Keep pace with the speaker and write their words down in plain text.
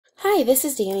Hi, this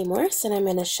is Danny Morris, and I'm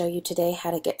going to show you today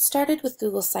how to get started with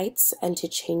Google Sites and to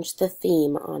change the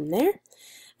theme on there.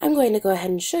 I'm going to go ahead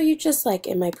and show you, just like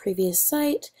in my previous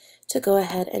site, to go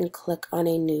ahead and click on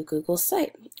a new Google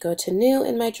site. Go to New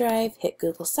in my Drive, hit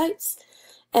Google Sites,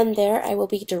 and there I will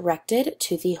be directed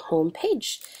to the home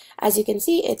page. As you can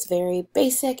see, it's very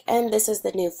basic, and this is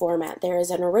the new format. There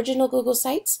is an original Google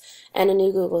Sites and a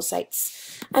new Google Sites.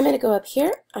 I'm going to go up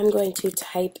here. I'm going to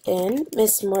type in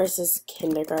Miss Morris's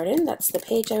Kindergarten. That's the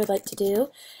page I would like to do.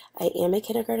 I am a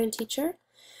kindergarten teacher.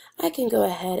 I can go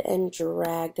ahead and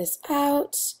drag this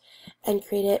out and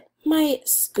create it my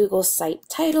Google site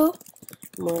title,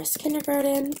 Morris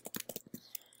Kindergarten.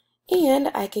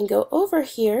 And I can go over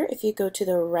here. If you go to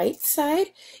the right side,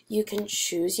 you can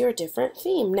choose your different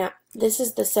theme. Now, this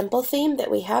is the simple theme that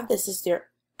we have. This is your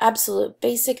absolute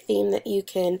basic theme that you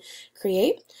can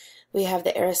create. We have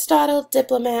the Aristotle,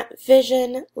 Diplomat,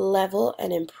 Vision, Level,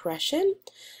 and Impression.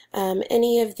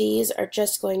 Any of these are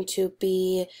just going to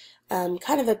be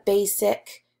kind of a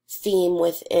basic theme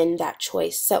within that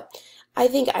choice. So I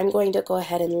think I'm going to go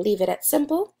ahead and leave it at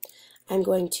simple. I'm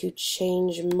going to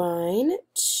change mine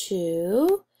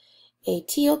to a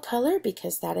teal color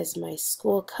because that is my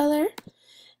school color,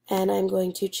 and I'm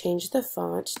going to change the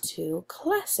font to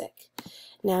Classic.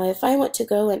 Now if I want to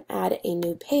go and add a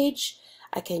new page,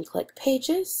 I can click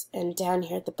Pages, and down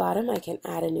here at the bottom I can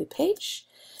add a new page.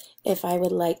 If I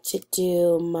would like to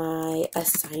do my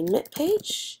assignment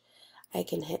page, I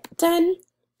can hit Done.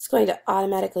 It's going to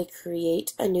automatically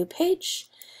create a new page.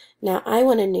 Now I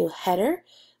want a new header.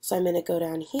 So I'm going to go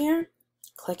down here,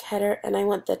 click header, and I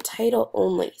want the title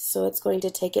only. So it's going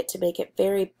to take it to make it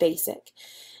very basic.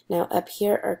 Now up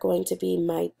here are going to be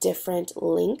my different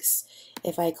links.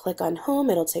 If I click on home,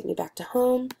 it'll take me back to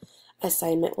home.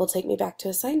 Assignment will take me back to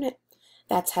assignment.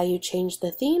 That's how you change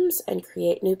the themes and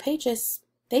create new pages.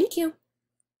 Thank you.